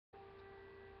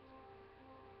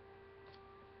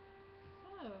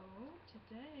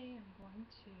today I'm going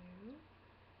to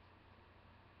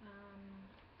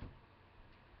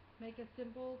make a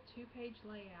simple 2-page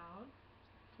layout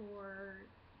for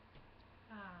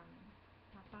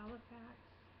my Filofax,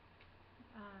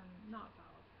 not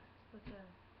Filofax, but the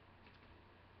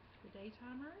day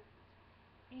timer.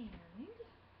 And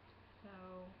so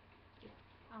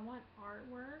I want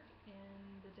artwork in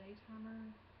the day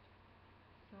timer,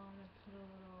 so I'm going to put a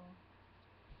little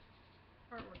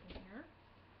artwork in here.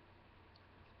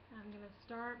 I'm going to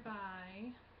start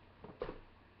by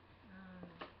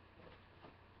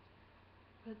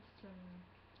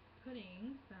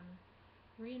putting some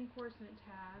reinforcement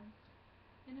tabs,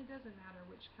 and it doesn't matter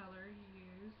which color you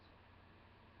use,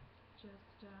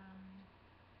 just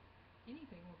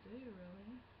anything will do,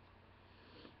 really.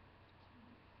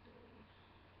 Let's see.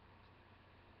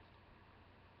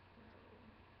 So,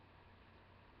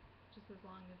 just as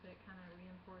long as it kind of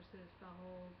reinforces the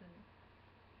holes and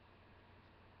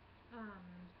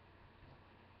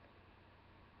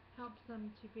helps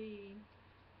them to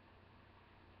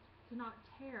not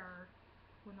tear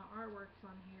when the artwork's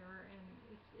on here, and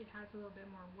it has a little bit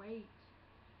more weight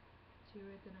to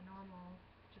it than a normal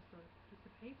just a piece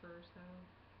of paper. So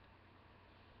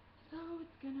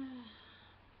it's gonna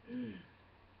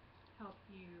help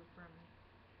you from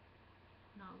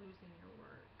not losing your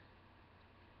work.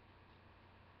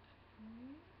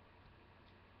 Okay.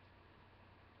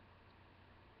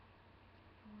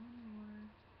 One more.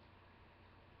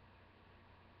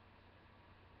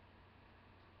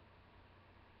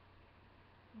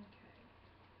 Okay.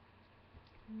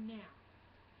 Now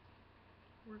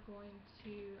we're going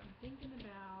to, I'm thinking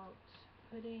about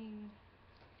putting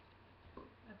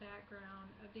a background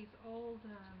of these old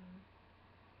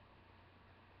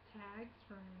tags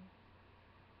from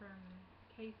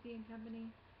Casey and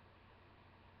Company.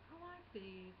 I like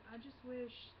these. I just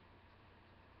wish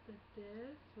that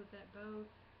this was at both.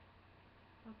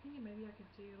 I was thinking maybe I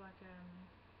could do like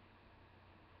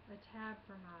a tab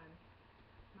for my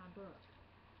book,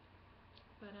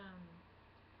 but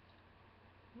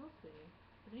we'll see.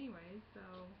 But anyways, so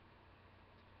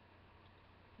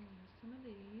I'm gonna use some of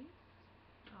these.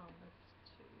 Oh, that's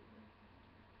two.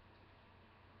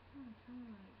 Oh, kind of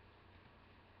like.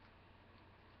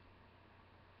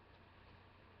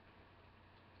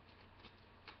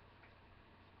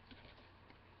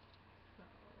 So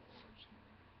we're just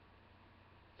gonna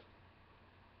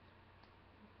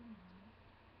open up.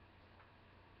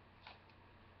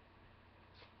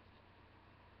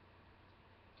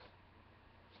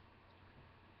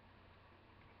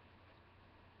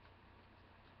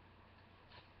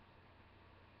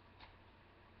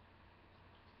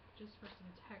 Just for some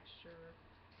texture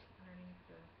underneath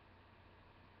the.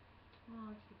 Well,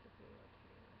 I'll keep the blue up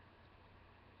here.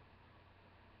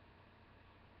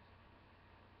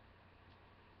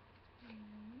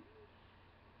 And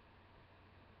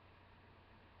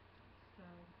so,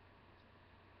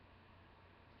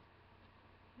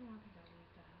 I think I'll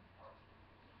leave that.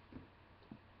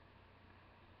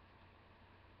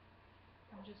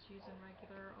 I'm just using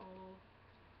regular old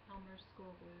Elmer's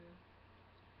school glue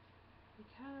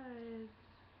because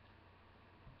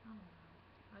I don't know.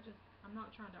 I'm not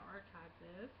trying to archive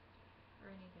this or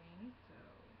anything, so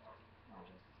I'm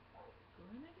just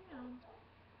gluing it down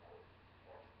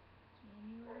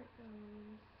anywhere it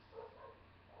goes.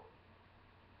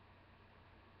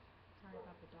 Sorry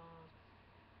about the dogs.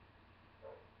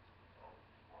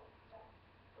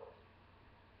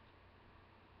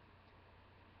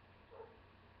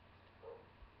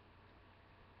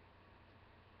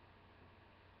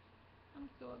 I'm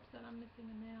so upset I'm missing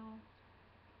a nail.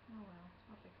 Oh well,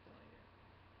 I'll fix it later.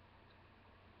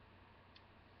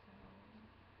 So,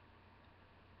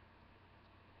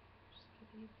 just get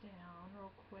these down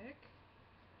real quick.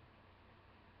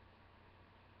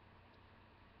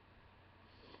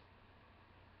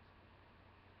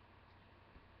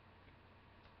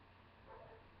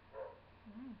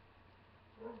 Nice.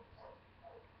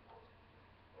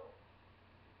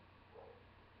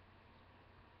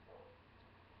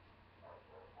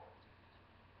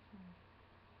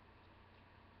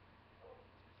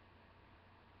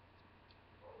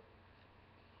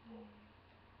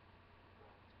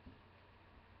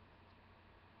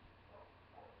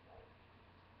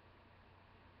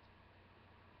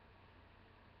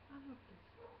 I hope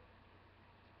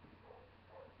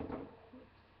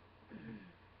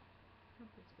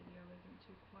this video isn't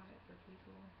too quiet for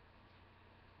people.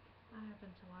 I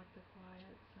happen to like the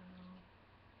quiet, so I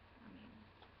mean,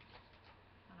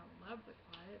 I don't love the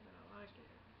quiet, but I like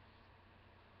it.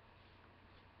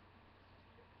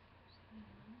 And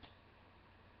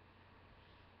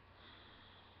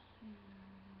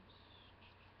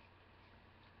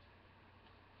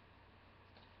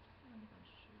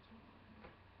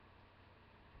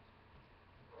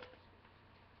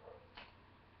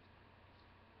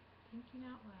thinking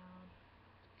out loud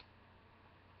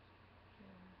here.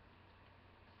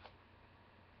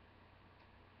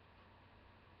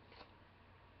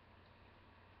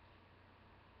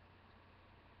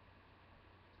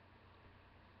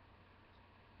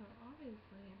 So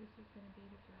obviously this is going to be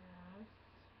the grass.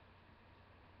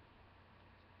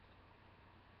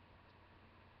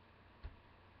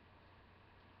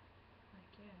 I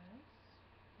guess.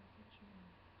 That's what you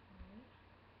want to call it.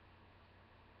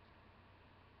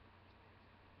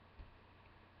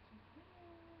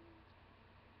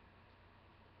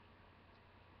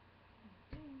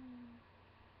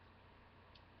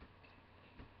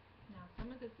 Now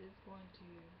some of this is going to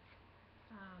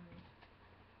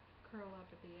curl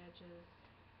up at the edges,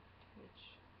 which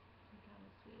you can kind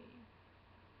of see,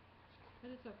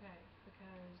 but it's okay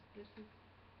because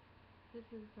this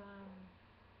is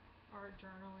art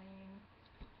journaling,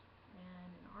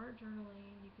 and in art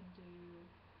journaling you can do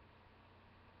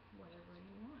whatever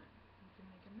you want. You can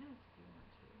make a mess if you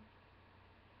want to.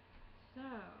 So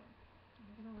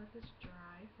I'm gonna let this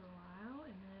dry for a while,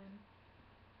 and then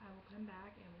I will come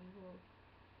back and we will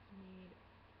need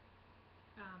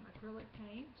acrylic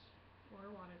paint or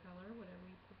watercolor, whatever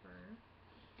you prefer,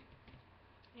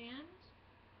 and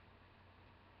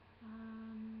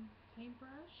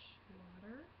paintbrush,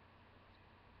 water.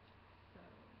 So,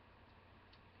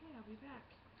 okay, I'll be back.